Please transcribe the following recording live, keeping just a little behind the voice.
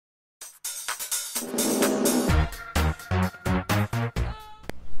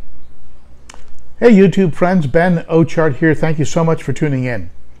Hey YouTube friends, Ben Ochart here. Thank you so much for tuning in.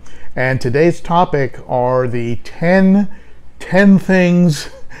 And today's topic are the 10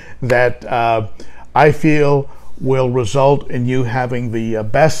 things that I feel will result in you having the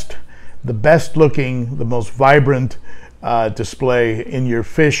best looking, the most vibrant display in your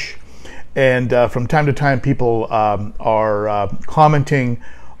fish. And from time to time people are commenting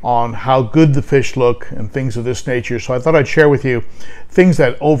on how good the fish look and things of this nature. So I thought I'd share with you things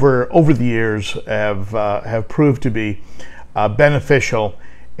that over the years have proved to be beneficial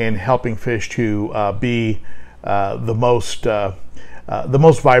in helping fish to be the most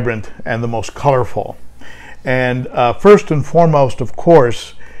vibrant and the most colorful. And first and foremost, of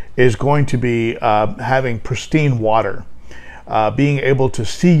course, is going to be having pristine water, being able to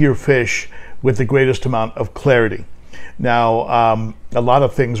see your fish with the greatest amount of clarity. Now, a lot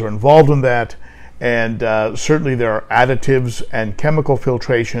of things are involved in that, and certainly there are additives and chemical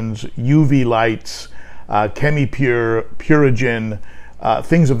filtrations, UV lights, ChemiPure, Purigen,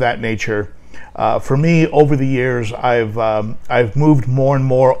 things of that nature. For me, over the years, I've moved more and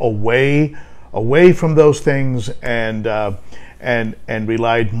more away from those things, and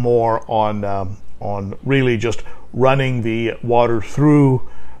relied more on really just running the water through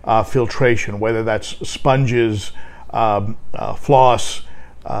filtration, whether that's sponges, floss,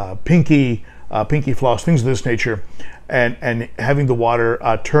 pinky floss, things of this nature, and having the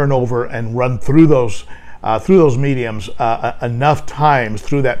water turn over and run through those mediums enough times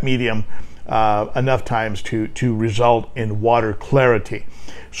through that medium, enough times to result in water clarity.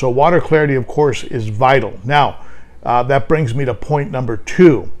 So water clarity, of course, is vital. Now, that brings me to point number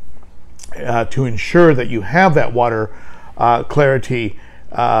 2. To ensure that you have that water clarity,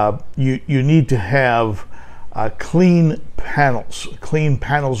 you need to have clean panels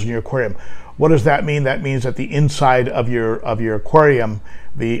in your aquarium. What does that mean? That means that the inside of your aquarium,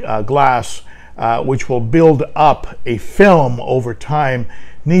 the glass, which will build up a film over time,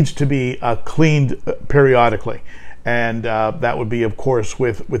 needs to be cleaned periodically. And that would be, of course,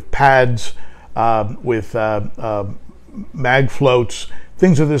 with pads, with mag floats,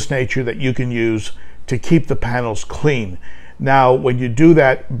 things of this nature that you can use to keep the panels clean. Now, when you do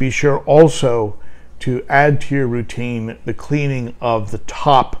that, be sure also to add to your routine the cleaning of the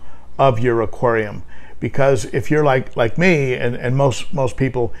top of your aquarium, because if you're like me and most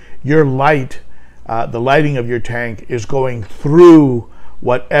people, your light, the lighting of your tank is going through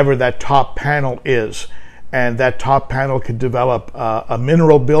whatever that top panel is, and that top panel can develop a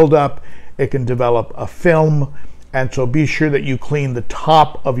mineral buildup, it can develop a film, and so be sure that you clean the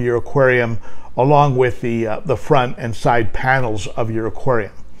top of your aquarium along with the front and side panels of your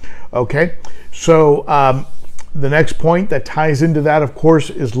aquarium. Okay, so the next point that ties into that, of course,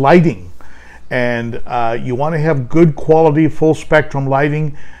 is lighting. And you want to have good quality full spectrum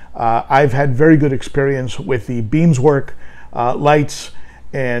lighting. I've had very good experience with the Beamswork lights,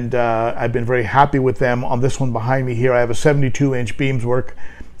 and I've been very happy with them. On this one behind me here, I have a 72-inch Beamswork,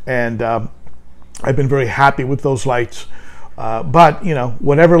 and I've been very happy with those lights. But you know,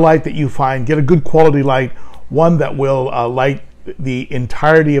 whatever light that you find, get a good quality light, one that will light the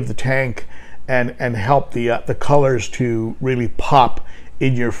entirety of the tank and help the colors to really pop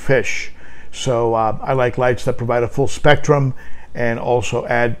in your fish. So I like lights that provide a full spectrum and also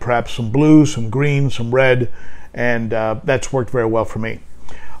add perhaps some blue, some green, some red, and that's worked very well for me.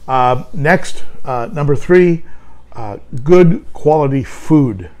 Next, number 3, good quality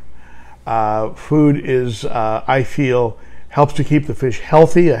food. Food is, I feel, helps to keep the fish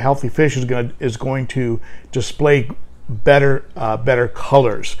healthy. A healthy fish is going to display better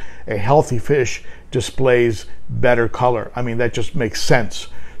colors. A healthy fish displays better color. I mean, that just makes sense.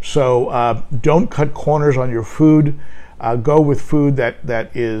 So don't cut corners on your food. Go with food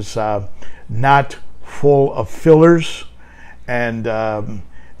that is not full of fillers and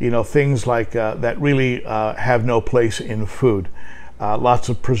you know, things like that really have no place in food. Lots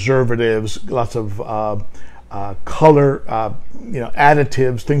of preservatives, lots of color, you know,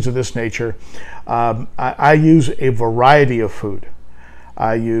 additives, things of this nature. I use a variety of food.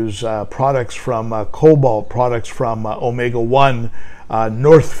 I use products from Cobalt, products from Omega-1,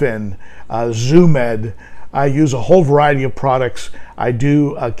 Northfin, Zoomed. I use a whole variety of products. I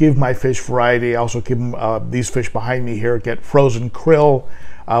do give my fish variety. I also give them, these fish behind me here get frozen krill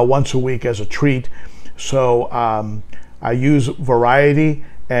once a week as a treat. So I use variety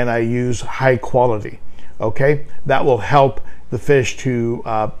and I use high quality. Okay, that will help the fish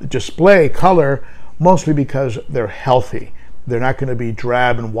to display color, mostly because they're healthy. They're not going to be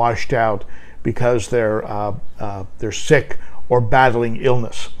drab and washed out because they're sick or battling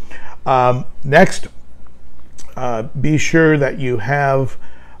illness. Next, be sure that you have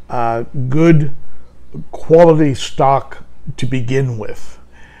good quality stock to begin with.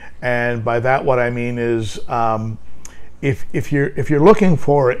 And by that, what I mean is, if you're looking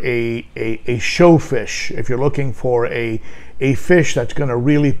for a show fish, if you're looking for a fish that's going to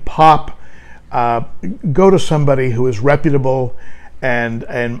really pop, go to somebody who is reputable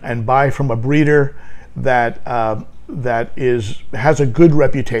and buy from a breeder that has a good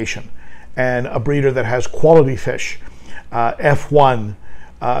reputation, and a breeder that has quality fish, F1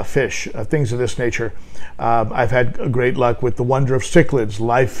 fish, things of this nature. I've had great luck with the Wonder of Cichlids,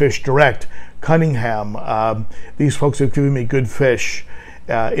 Live Fish Direct, Cunningham. These folks have given me good fish.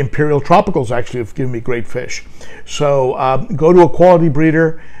 Imperial Tropicals actually have given me great fish. So go to a quality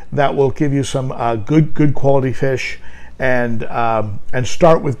breeder that will give you some good quality fish, and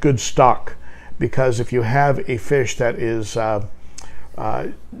start with good stock. Because if you have a fish that is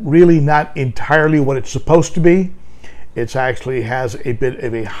really not entirely what it's supposed to be, it actually has a bit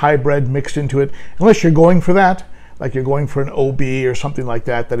of a hybrid mixed into it, unless you're going for that, like you're going for an OB or something like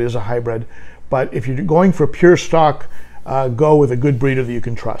that, that is a hybrid. But if you're going for pure stock, go with a good breeder that you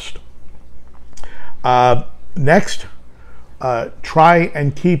can trust. Next, try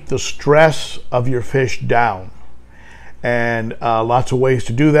and keep the stress of your fish down. And lots of ways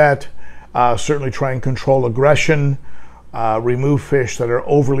to do that. Certainly try and control aggression, remove fish that are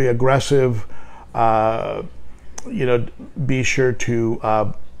overly aggressive. Be sure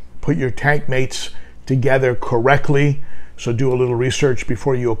to put your tank mates together correctly. So do a little research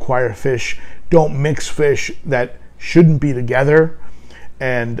before you acquire fish. Don't mix fish that shouldn't be together,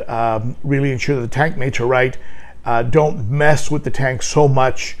 and really ensure that the tank mates are right. Don't mess with the tank so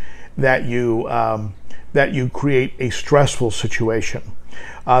much that you create a stressful situation.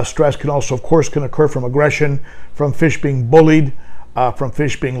 Stress can also, of course, can occur from aggression, from fish being bullied, from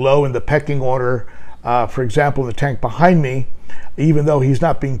fish being low in the pecking order. For example, in the tank behind me, even though he's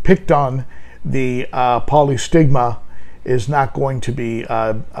not being picked on, the polystigma is not going to be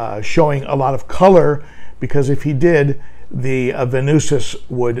showing a lot of color, because if he did, the Venusus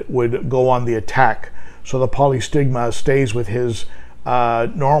would go on the attack. So the polystigma stays with his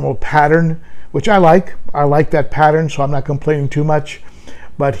normal pattern, which I like. I like that pattern, so I'm not complaining too much.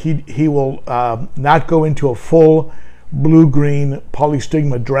 But he will not go into a full blue-green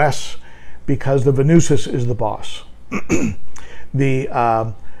polystigma dress, because the Venusus is the boss. The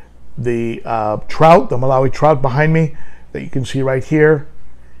trout, the Malawi trout behind me, that you can see right here,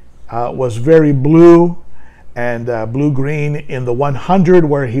 was very blue and blue-green in the 100,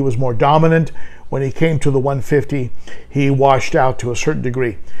 where he was more dominant. When he came to the 150, he washed out to a certain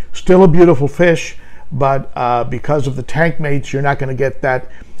degree. Still a beautiful fish, but because of the tank mates, you're not going to get that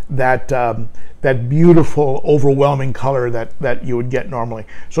beautiful, overwhelming color that you would get normally.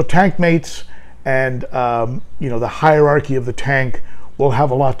 So tank mates and the hierarchy of the tank will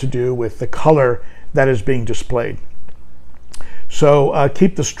have a lot to do with the color that is being displayed. So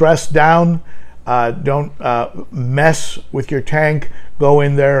keep the stress down. Don't mess with your tank. Go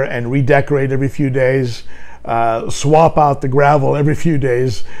in there and redecorate every few days. Swap out the gravel every few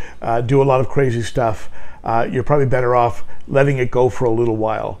days. Do a lot of crazy stuff. You're probably better off letting it go for a little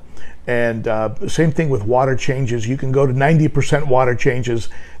while. And same thing with water changes. You can go to 90% water changes.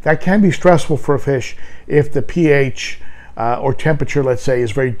 That can be stressful for a fish if the pH or temperature, let's say,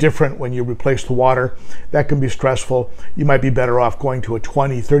 is very different when you replace the water. That can be stressful. You might be better off going to a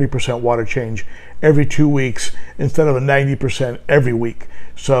 20-30% water change every 2 weeks instead of a 90% every week.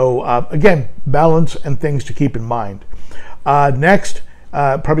 So again, balance and things to keep in mind. Next,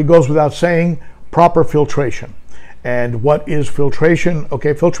 probably goes without saying, proper filtration. And what is filtration?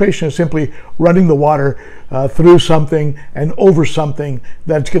 Okay, filtration is simply running the water through something and over something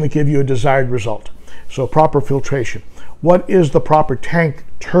that's going to give you a desired result. So proper filtration. What is the proper tank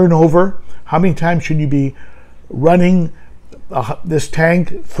turnover? How many times should you be running this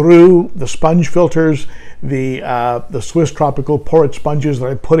tank through the sponge filters, the Swiss tropical porous sponges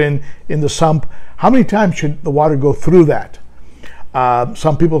that I put in the sump? How many times should the water go through that?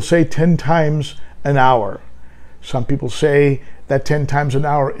 Some people say 10 times an hour. Some people say that 10 times an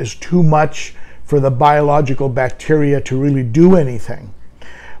hour is too much for the biological bacteria to really do anything.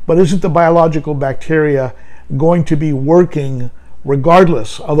 But isn't the biological bacteria going to be working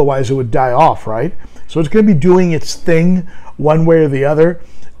regardless? Otherwise it would die off, right? So it's going to be doing its thing one way or the other.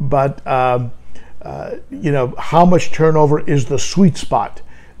 But how much turnover is the sweet spot?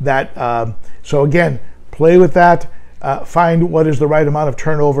 So again, play with that. Find what is the right amount of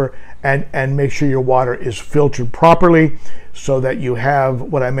turnover, and make sure your water is filtered properly, so that you have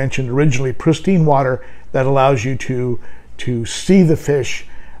what I mentioned originally, pristine water that allows you to see the fish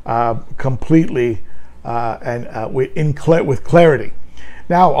completely and with clarity.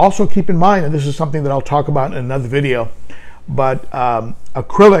 Now, also keep in mind, and this is something that I'll talk about in another video, but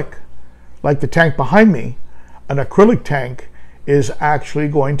acrylic, like the tank behind me, an acrylic tank is actually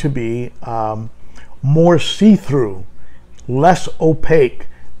going to be more see-through, less opaque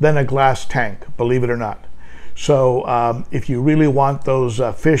than a glass tank, believe it or not. So if you really want those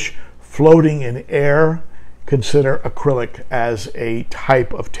fish floating in air, consider acrylic as a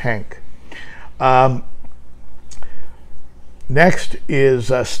type of tank. Next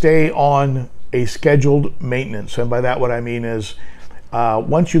is stay on a scheduled maintenance. And by that what I mean is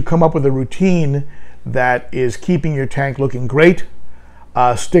once you come up with a routine that is keeping your tank looking great,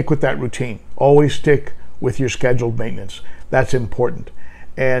 stick with that routine. Always stick with your scheduled maintenance. That's important.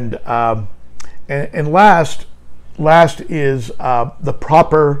 And last is the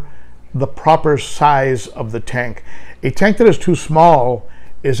proper size of the tank. A tank that is too small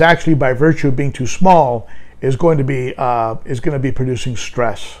is actually, by virtue of being too small, is going to be producing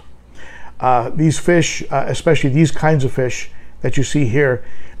stress. These fish, especially these kinds of fish that you see here,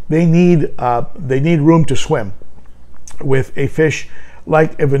 they need room to swim. With a fish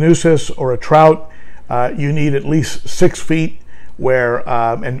like a Venusis or a trout, you need at least 6 feet, where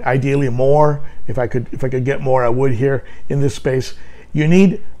and ideally more. If I could get more, I would here in this space. You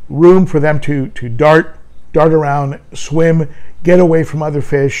need room for them to dart around, swim, get away from other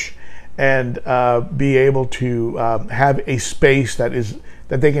fish, and be able to have a space that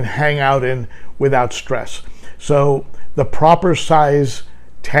they can hang out in without stress. So the proper size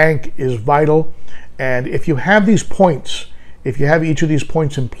tank is vital, and if you have these points, if you have each of these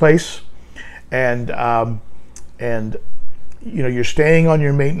points in place, and you know, you're staying on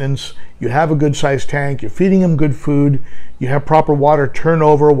your maintenance, you have a good sized tank, you're feeding them good food, you have proper water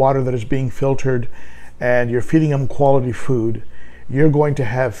turnover, water that is being filtered, and you're feeding them quality food, you're going to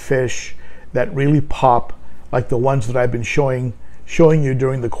have fish that really pop, like the ones that I've been showing you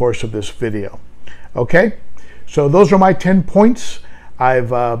during the course of this video. Okay, so those are my 10 points. I've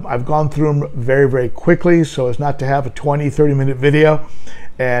gone through them very, very quickly so as not to have a 20-30 minute video,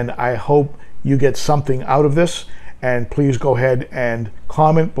 and I hope you get something out of this. And please go ahead and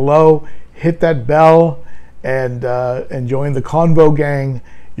comment below, hit that bell, and join the Convo Gang.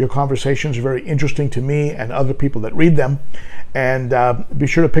 Your conversations are very interesting to me and other people that read them. And be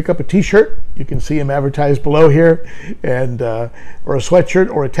sure to pick up a t-shirt. You can see them advertised below here, and or a sweatshirt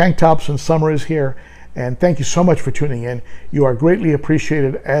or a tank top since summer is here. And thank you so much for tuning in. You are greatly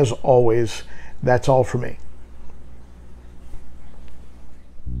appreciated as always. That's all for me.